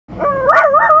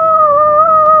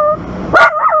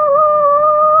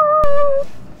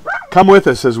Come with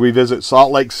us as we visit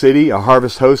Salt Lake City, a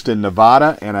Harvest Host in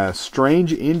Nevada, and a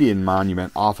strange Indian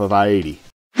monument off of I-80.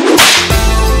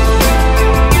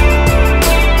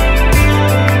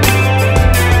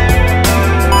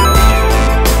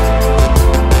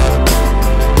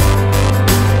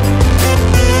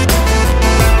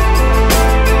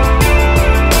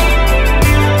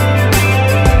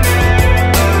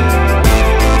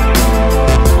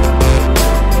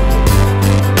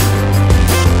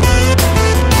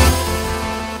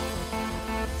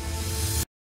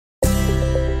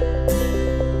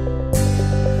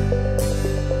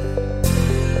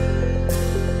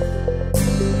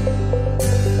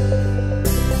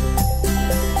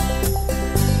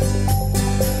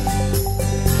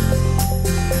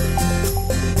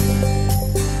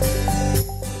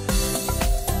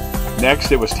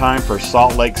 Next, it was time for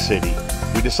Salt Lake City.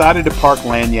 We decided to park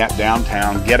Lagniappe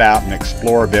downtown, get out, and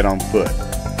explore a bit on foot.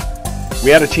 We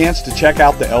had a chance to check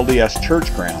out the LDS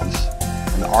church grounds,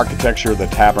 and the architecture of the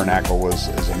tabernacle was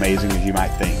as amazing as you might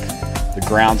think. The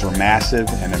grounds were massive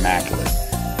and immaculate.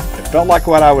 It felt like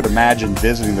what I would imagine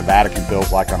visiting the Vatican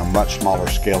feels like on a much smaller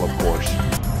scale, of course.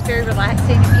 It's very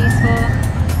relaxing and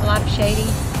peaceful, a lot of shady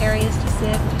areas to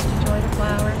sit, just enjoy the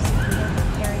flowers.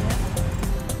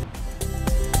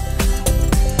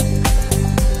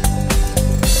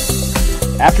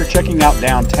 After checking out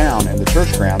downtown and the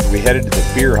church grounds, we headed to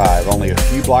the Beer Hive, only a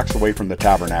few blocks away from the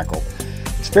tabernacle.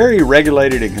 It's very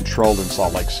regulated and controlled in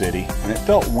Salt Lake City, and it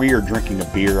felt weird drinking a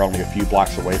beer only a few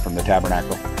blocks away from the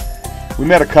tabernacle. We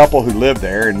met a couple who lived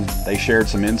there, and they shared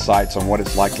some insights on what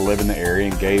it's like to live in the area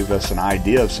and gave us an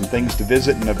idea of some things to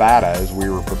visit in Nevada as we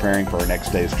were preparing for our next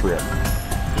day's trip.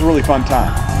 It was a really fun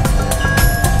time.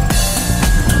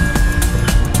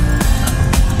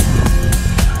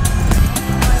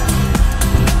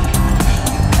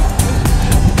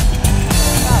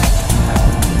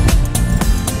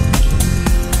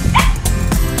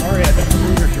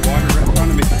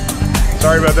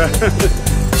 Sorry about that.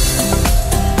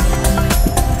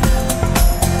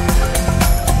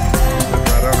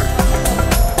 Right on it.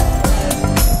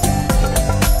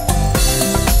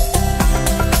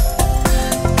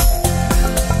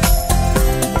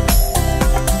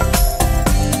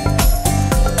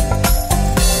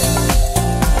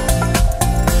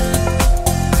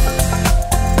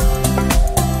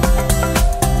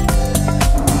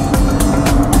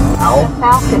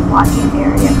 Falcon watching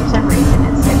area. For some reason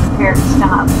it said prepare to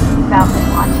stop. Falcon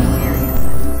watching area.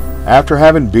 After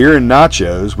having beer and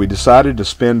nachos, we decided to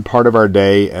spend part of our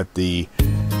day at the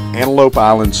Antelope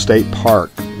Island State Park,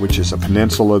 which is a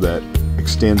peninsula that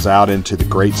extends out into the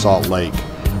Great Salt Lake.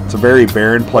 It's a very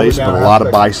barren place, but a lot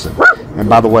of bison. And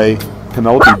by the way,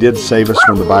 Penelope did save us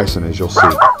from the bison, as you'll see.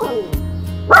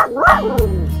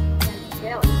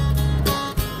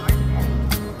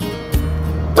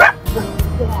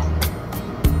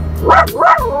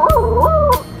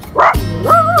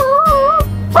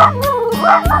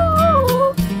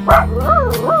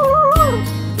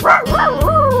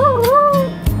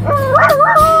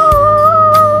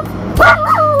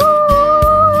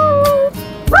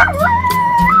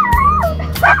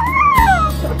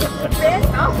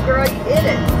 Girl, you did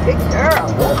it. Good girl.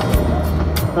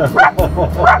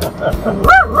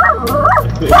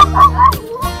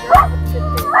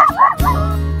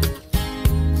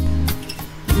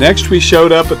 Next, we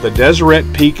showed up at the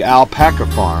Deseret Peak Alpaca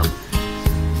Farm.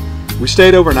 We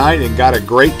stayed overnight and got a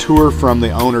great tour from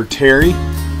the owner, Terry.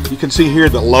 You can see here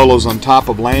that Lolo's on top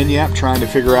of Lagniappe trying to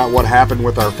figure out what happened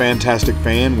with our fantastic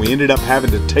fan. We ended up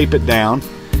having to tape it down,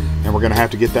 and we're going to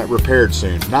have to get that repaired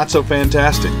soon. Not so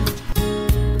fantastic.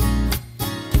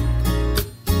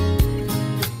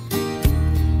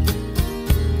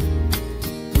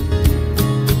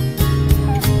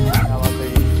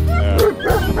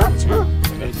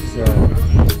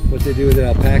 What they do with the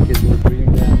alpacas is bring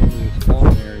them down into this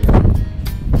common area,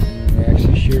 and they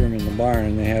actually shear them in the barn,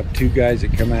 and they have two guys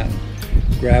that come out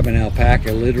and grab an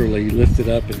alpaca, literally lift it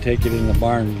up and take it in the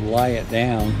barn and lie it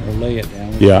down, or lay it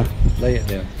down. Yeah. Lay it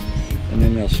down. And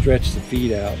then they'll stretch the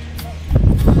feet out.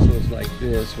 So it's like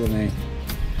this when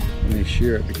they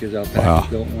shear it, because alpacas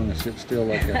don't want to sit still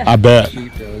like a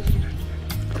sheep does.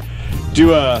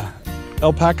 Do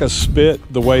alpacas spit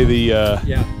the way they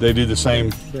do the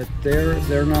same? But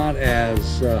they're not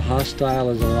as hostile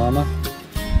as a llama.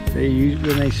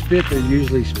 When they spit, they're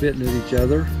usually spitting at each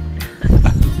other,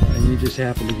 and you just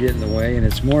happen to get in the way. And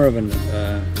it's more of an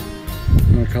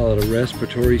I'm gonna call it a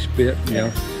respiratory spit. You know,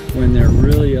 when they're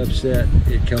really upset,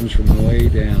 it comes from way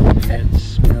down, and it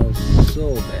smells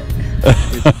so bad.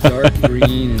 It's dark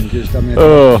green and just, I mean,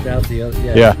 Oh. it's out the other,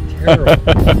 Yeah. it's terrible.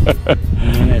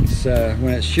 And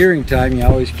when it's shearing time, you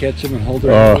always catch them and hold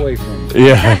their head away from them.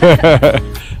 Yeah.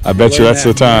 I bet you that's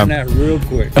the time. Learn that real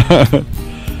quick.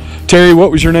 Terry,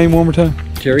 what was your name one more time?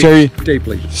 Terry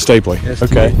Stapley. Stapley.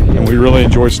 S-T-A-P-L-E. Okay. And we really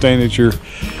enjoy staying at your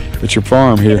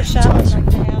farm here. Get a shot It's awesome.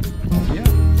 right now.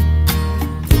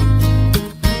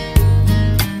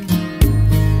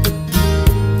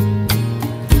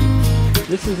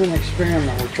 This is an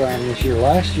experiment we're trying this year.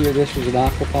 Last year, this was an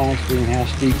Aquaponics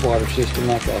greenhouse deep water system,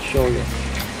 like I'll show you.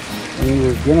 And we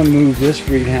were going to move this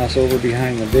greenhouse over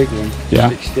behind the big one, Yeah.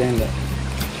 to extend it.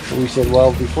 So we said,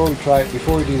 well, before we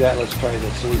do that, let's try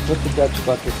this. So we put the Dutch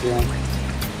bucket in.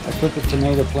 I put the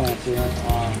tomato plants in.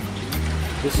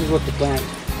 This is what the plants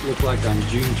look like on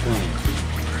June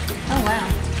 20th. Oh wow.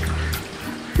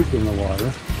 Poop in the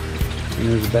water. And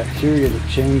there's a bacteria that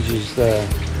changes the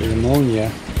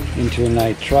ammonia into a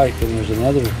nitrite, and there's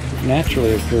another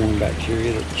naturally occurring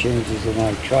bacteria that changes the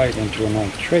nitrite into a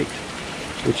nitrate,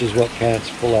 which is what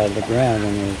plants pull out of the ground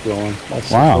when they're growing. That's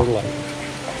the fertilizer.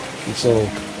 And so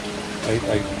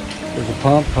there's a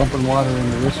pump pumping water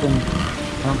into this one,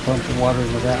 pumping water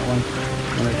into that one.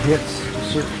 When it hits a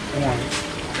certain point,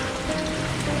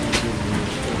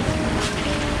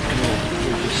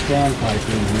 there's a standpipe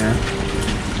in here.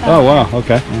 Oh wow,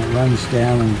 okay. And it runs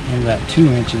down into that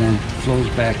 2-inch and then flows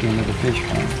back into the fish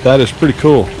pond. That is pretty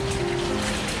cool. So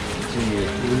you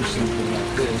lose something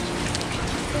like this.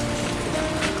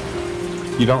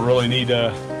 You don't really need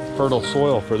fertile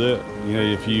soil for this. You know,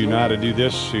 if you know how to do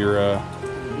this, you're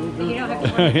You don't have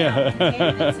to worry Yeah. about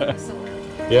contaminants in the soil.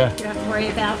 yeah. You don't have to worry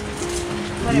about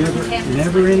whatever contaminants.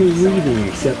 Never any weeding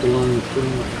except along the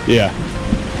stream. Yeah.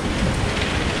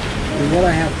 And what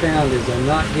I have found is I'm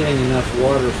not getting enough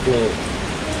water flow.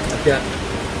 I've got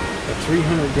a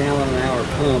 300 gallon an hour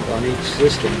pump on each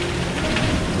system,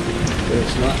 but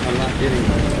I'm not getting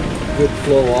good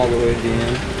flow all the way to the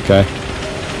end. Okay.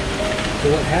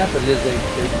 So what happened is they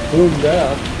boomed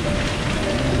up,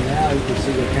 and now you can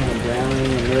see they're kind of brown in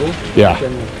the middle. Yeah.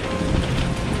 Then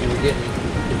we're getting,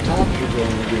 the tops are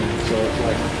going green, so it's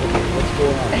like, okay, what's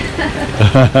going on?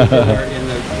 in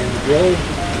the grow,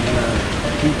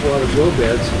 deep water grow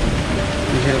beds,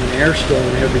 we have an air stone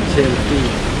every 10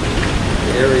 feet to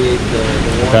aerate the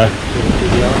water, so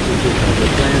the oxygen of the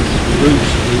plants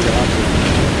roots need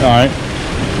oxygen. All right.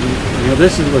 You know,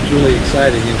 this is what's really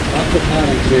exciting.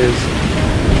 Aquaponics is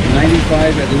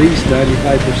at least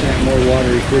 95% more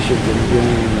water efficient than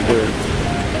growing in the dirt.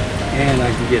 And I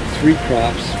can get 3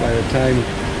 crops by the time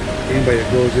anybody that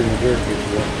grows in the dirt gets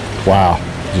water. Wow.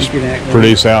 Just You can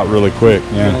produce out really quick.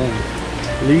 You Yeah. know,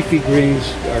 leafy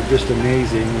greens are just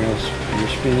amazing. You know, your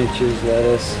spinaches,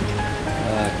 lettuce,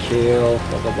 kale,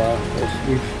 blah blah blah.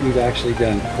 We've actually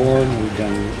done corn, we've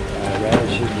done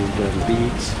radishes, we've done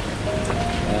beets.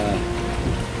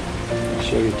 I'll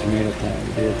show you a tomato plant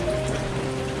we did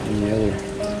in the other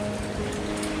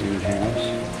greenhouse.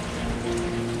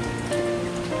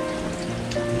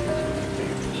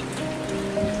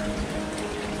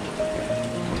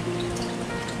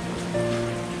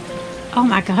 Oh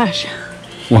my gosh.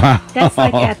 Wow. That's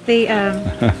like at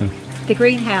the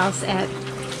greenhouse at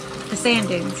the sand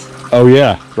dunes. Oh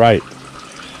yeah, right.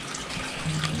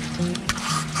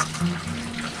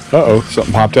 Uh-oh,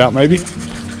 something popped out maybe?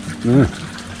 Yeah.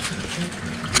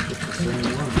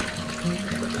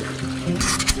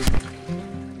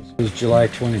 It was July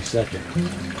 22nd.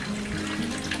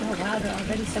 Oh wow, they're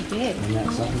already so big. Isn't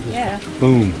that something? Yeah.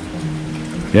 Boom.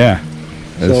 Yeah.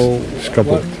 So, It's a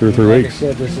couple, 2 or 3 like weeks. I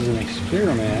said, this is an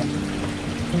experiment.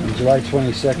 On July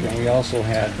 22nd, we also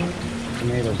had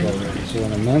tomatoes already. So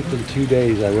in a month and 2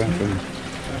 days, I went from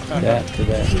that to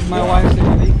that. This is my wife,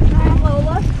 Sandy. Hi,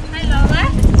 Lola. Hi, Lola.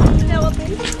 Penelope.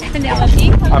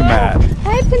 Penelope. I'm Matt.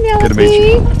 Hi, Penelope. Good to meet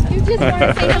you. You just want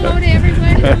to say hello to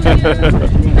everyone?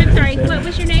 I'm sorry, what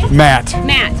was your name? Matt.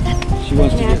 Matt. She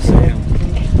wants to get Sam.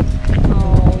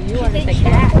 Oh, you want to say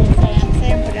cat.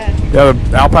 Sam would Yeah,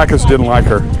 the alpacas didn't like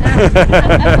her.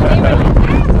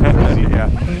 Yeah.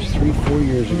 3-4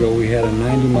 years ago, we had a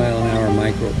 90-mile-an-hour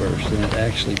microburst, and it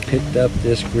actually picked up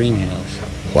this greenhouse.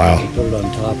 Wow. We put it on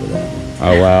top of that one.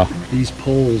 Oh wow. These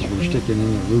poles were sticking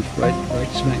in the roof right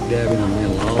smack dab in the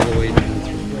middle, all the way down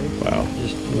through. Wow.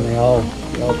 Just when they all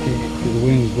came, the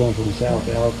wind was blowing from the south,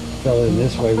 they all fell in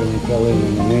this way when they fell in,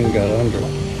 and the wind got under.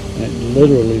 And it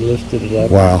literally lifted it up.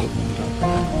 Wow. That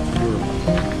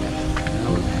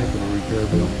was a heck of a repair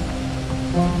bill.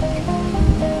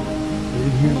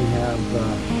 In here we have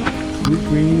sweet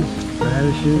greens,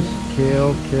 radishes,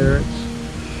 kale, carrots,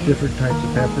 different types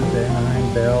of peppers,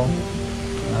 Anaheim bell.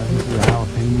 This is a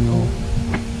jalapeno,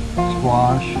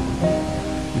 squash.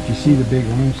 If you see the big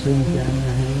orange things down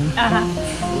there, Uh-huh.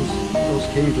 those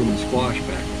came from the squash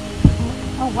back.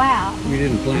 Oh, wow. We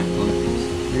didn't plant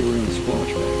pumpkins. They were in the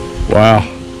squash back. Wow.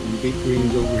 And big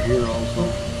greens over here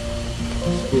also.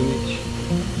 Spinach,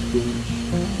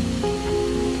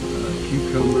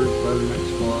 cucumber, butternut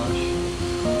squash.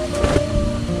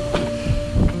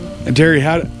 And Terry,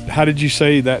 how did you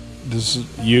say that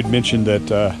you had mentioned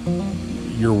that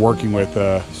you're working with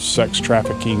sex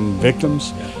trafficking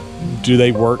victims? Do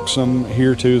they work some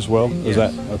here too as well? Is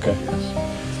that okay?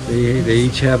 Yes. They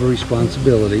each have a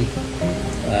responsibility.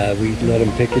 We let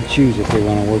them pick and choose if they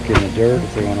want to work in the dirt,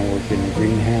 if they want to work in the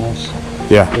greenhouse,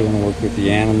 Yeah. if they want to work with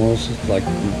the animals. It's like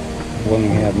the one we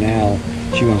have now,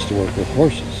 she wants to work with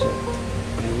horses. So.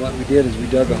 And what we did is we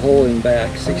dug a hole in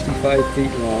back, 65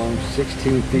 feet long,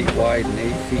 16 feet wide, and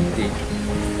 8 feet deep.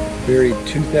 Buried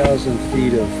 2,000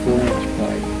 feet of 4-inch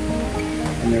pipe.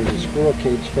 And there's a squirrel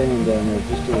cage fan down there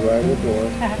just to the right of the door.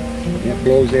 And it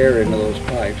blows air into those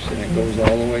pipes, and it goes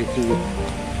all the way through the...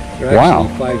 They're Wow.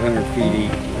 actually 500 feet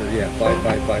each. Or yeah, 5.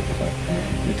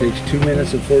 And it takes 2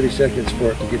 minutes and 40 seconds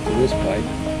for it to get to this pipe.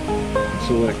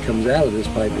 So when it comes out of this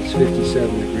pipe, it's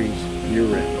 57 degrees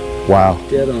year-round. Wow.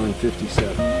 Dead on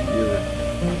 57 year-round.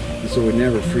 And so it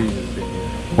never freezes in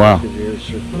here. Wow. Because the air's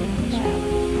circulating this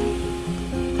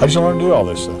way. How did you learn to do all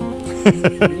this stuff?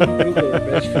 Google are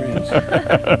best friends.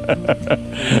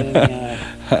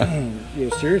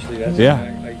 And, seriously, that's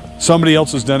Somebody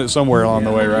else has done it somewhere along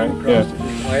the way, right? Yeah.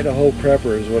 Idaho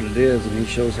Prepper is what it is, and he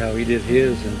shows how he did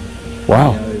his. And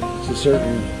Wow. it's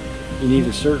you need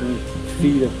a certain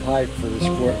feet of pipe for the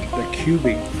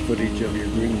cubic footage of your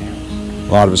greenhouse.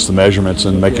 A lot of it's the measurements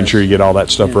and making sure you get all that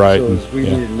stuff right. So And, we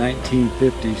needed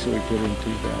 1950, so we put in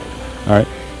 2,000. All right.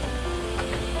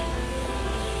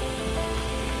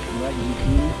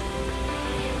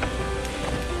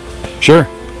 Sure.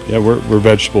 Yeah, we're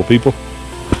vegetable people.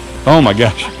 Oh my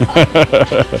gosh.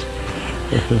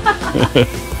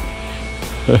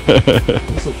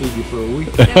 This will feed you for a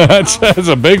week. that's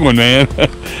a big one, man.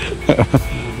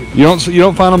 you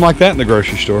don't find them like that in the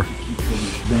grocery store.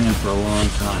 It's been for a long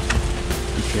time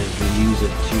because they use it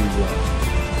to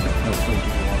help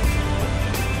filter water.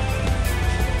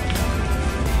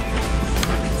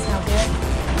 Sound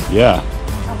good? Yeah.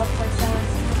 I'll look for sellers.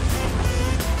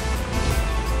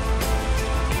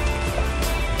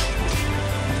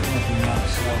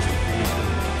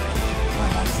 I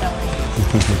love celery.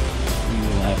 You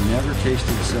will have never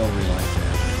tasted celery like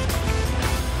that.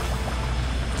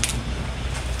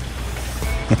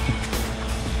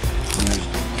 And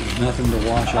there's nothing to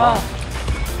wash off.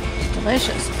 Oh,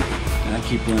 delicious. And I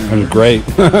keep learning. That was great.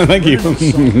 Thank you. Where does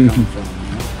the salt come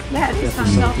from, Yeah, it is kind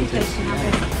of salty tasting out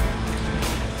there.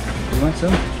 You want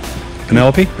some?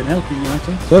 Penelope? Penelope, you want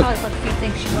some? Look. Probably what you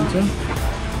think she Want wants. some?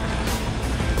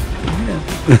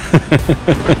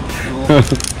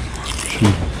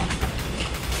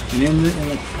 And in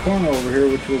the corner over here,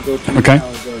 which we'll go to Okay. now,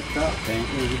 is our trout tank.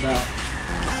 There's about,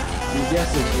 I'm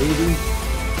guessing 80,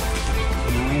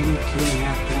 90,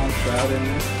 2.5-pound trout in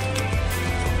there.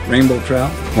 Rainbow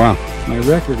trout. Wow. My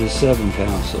record is 7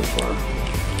 pounds so far.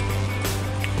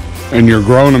 And you're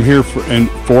growing them here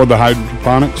for the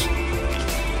hydroponics?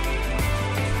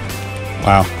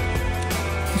 Wow.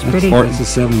 It's pretty. It's a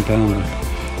 7-pounder.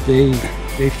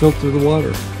 They filter the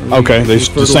water. Okay,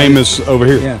 the same as over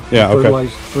here. Yeah. Okay.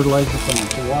 Fertilize the plant.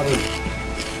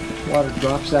 The water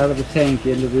drops out of the tank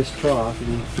into this trough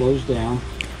and then it flows down.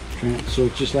 So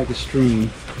it's just like a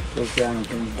stream. Goes down and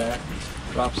comes back,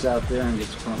 drops out there and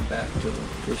gets pumped back to the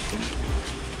fish tank.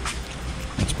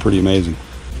 That's pretty amazing.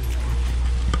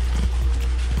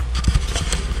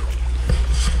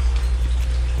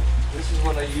 This is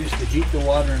what I use to heat the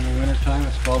water in the wintertime.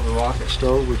 It's called a rocket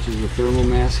stove, which is a thermal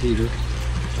mass heater.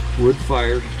 Wood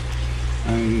fired.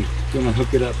 I'm going to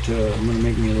hook it up to, I'm going to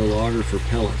make me a little auger for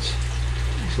pellets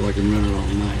so I can run it all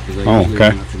night, because I usually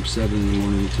run it from 7 in the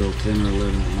morning until 10 or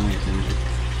 11 at night,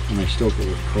 and I stoke it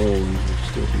with coal and it will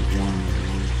still be warm in the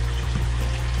morning.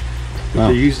 But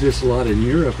they use this a lot in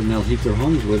Europe, and they'll heat their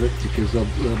homes with it because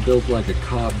they'll build like a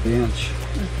cob bench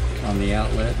on the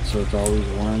outlet, so it's always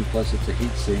warm, plus it's a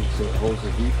heat sink, so it holds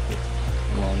the heat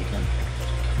for a long time.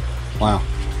 Wow.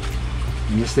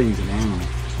 And this thing's an animal.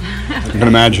 I can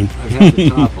imagine. I've had the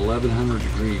top 1100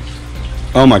 degrees.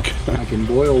 Oh my God. I can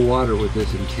boil water with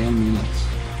this in 10 minutes.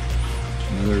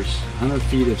 Now there's 100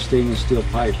 feet of stainless steel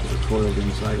pipe that are coiled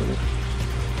inside of it.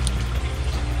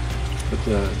 But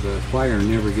the fire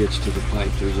never gets to the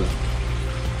pipe. There's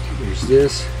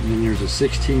this, and then there's a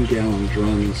 16-gallon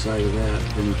drum inside of that.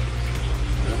 Then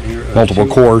Multiple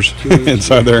cores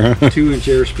inside there. 2-inch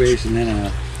airspace, and then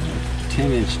a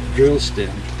 10-inch drill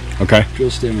stem. Okay. Drill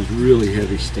stem is really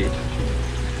heavy steel,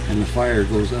 and the fire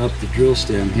goes up the drill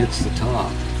stem, hits the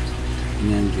top,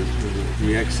 and then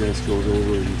the excess goes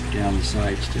over and down the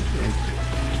sides to right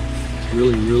there. It's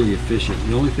really, really efficient.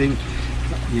 The only thing,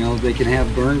 you know, they can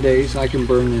have burn days. I can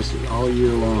burn this all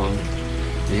year long.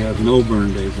 They have no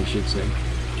burn days, I should say.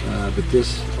 But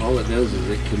this, all it does is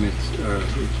it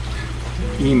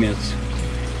emits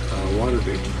water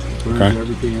vapor. It burns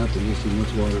everything up and just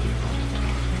emits water vapor.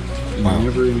 Wow.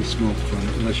 Never any smoke from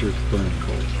it unless you're burning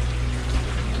coal.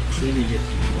 Then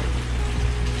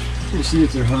you see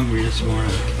if they're hungry this morning.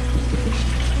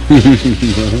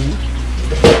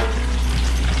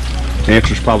 The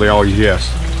answer's probably always yes.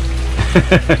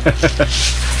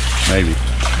 Maybe.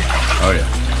 Oh yeah.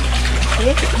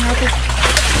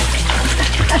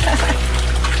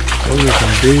 Those are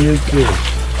some big fish.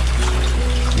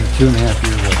 They're 2.5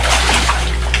 years old.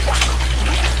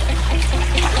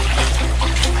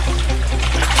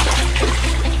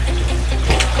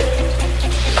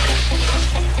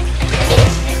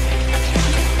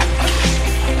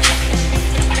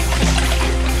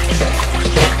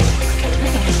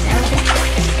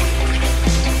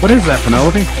 What is that,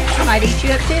 Penelope? I might eat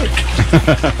you up too.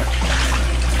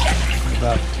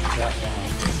 About that long.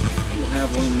 You'll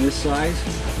have one this size,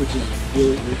 which is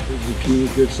really zucchini,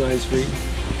 good size for eating.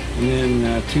 And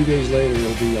then 2 days later,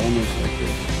 it'll be almost like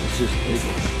this. It's just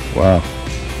bigger. Wow.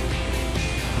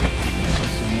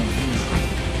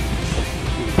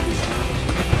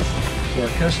 So our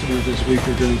customers this week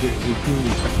are going to get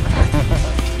zucchinis.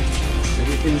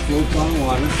 Everything floats on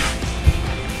water.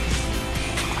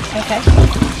 Okay.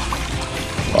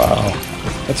 Wow.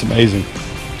 That's amazing.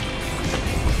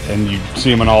 And you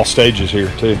see them in all stages here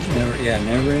too.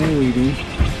 Never any weeding.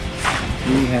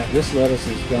 We have this lettuce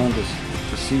has gone to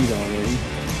seed already.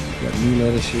 Got new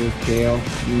lettuce here, kale,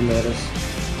 new lettuce,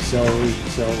 celery.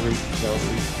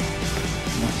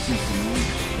 Let's see some more.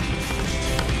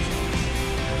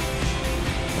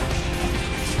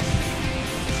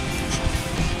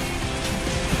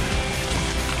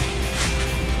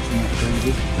 Isn't that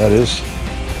crazy? That is.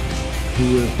 Who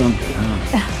would have thunk it,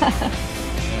 huh?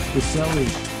 The celery,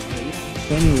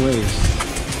 anyways.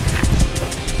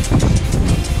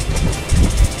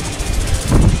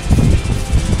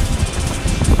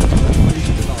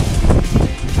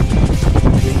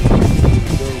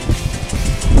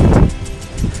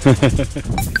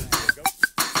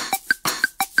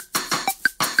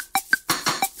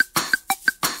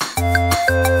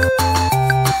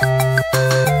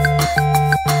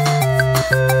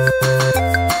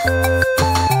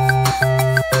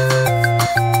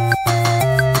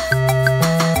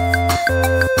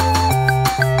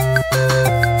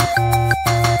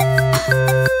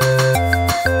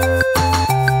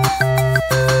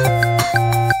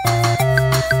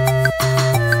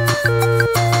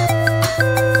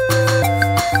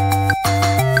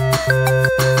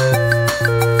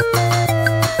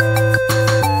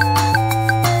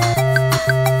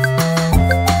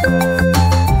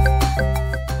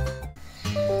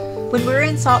 When we were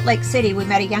in Salt Lake City, we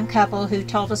met a young couple who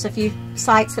told us a few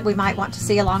sites that we might want to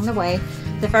see along the way.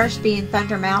 The first being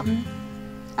Thunder Mountain.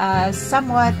 It's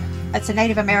a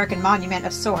Native American monument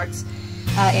of sorts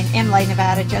in Imlay,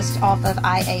 Nevada, just off of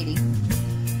I-80.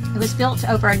 It was built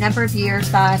over a number of years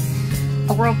by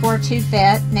a World War II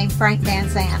vet named Frank Van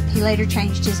Zandt. He later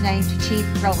changed his name to Chief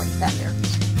Rolling Thunder.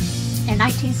 In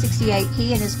 1968,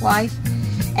 he and his wife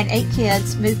and 8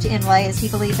 kids moved to Imlay as he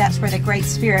believed that's where the Great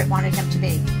Spirit wanted him to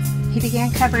be. He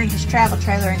began covering his travel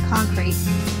trailer in concrete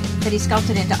that he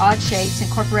sculpted into odd shapes,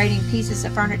 incorporating pieces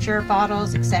of furniture,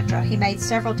 bottles, etc. He made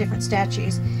several different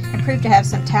statues and proved to have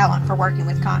some talent for working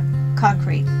with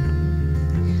concrete.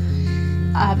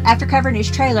 After covering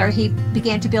his trailer, he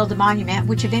began to build the monument,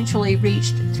 which eventually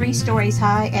reached 3 stories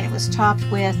high, and it was topped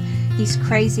with these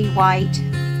crazy white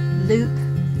loop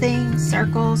things,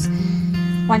 circles.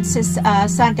 Once his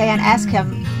son Dan asked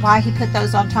him why he put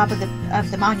those on top of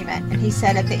the monument, and he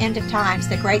said at the end of times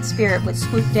the Great Spirit would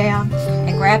swoop down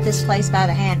and grab this place by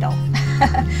the handle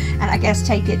and I guess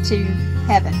take it to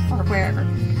heaven or wherever.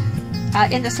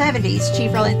 In the 70s,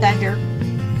 Chief Rolling Thunder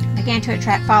began to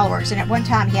attract followers, and at one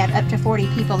time he had up to 40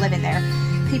 people living there.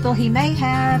 People he may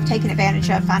have taken advantage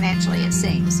of financially, it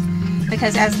seems,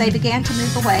 because as they began to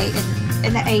move away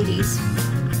in the 80s,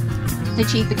 the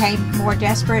chief became more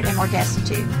desperate and more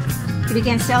destitute. He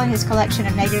began selling his collection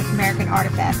of Native American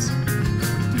artifacts.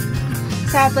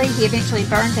 Sadly, he eventually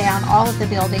burned down all of the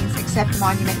buildings except the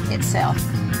monument itself.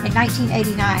 In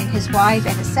 1989, his wife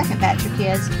and his second batch of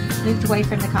kids moved away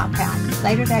from the compound.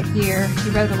 Later that year, he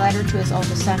wrote a letter to his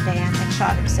oldest son, Dan, and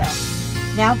shot himself.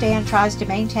 Now Dan tries to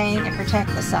maintain and protect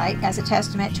the site as a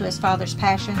testament to his father's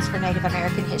passions for Native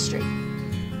American history.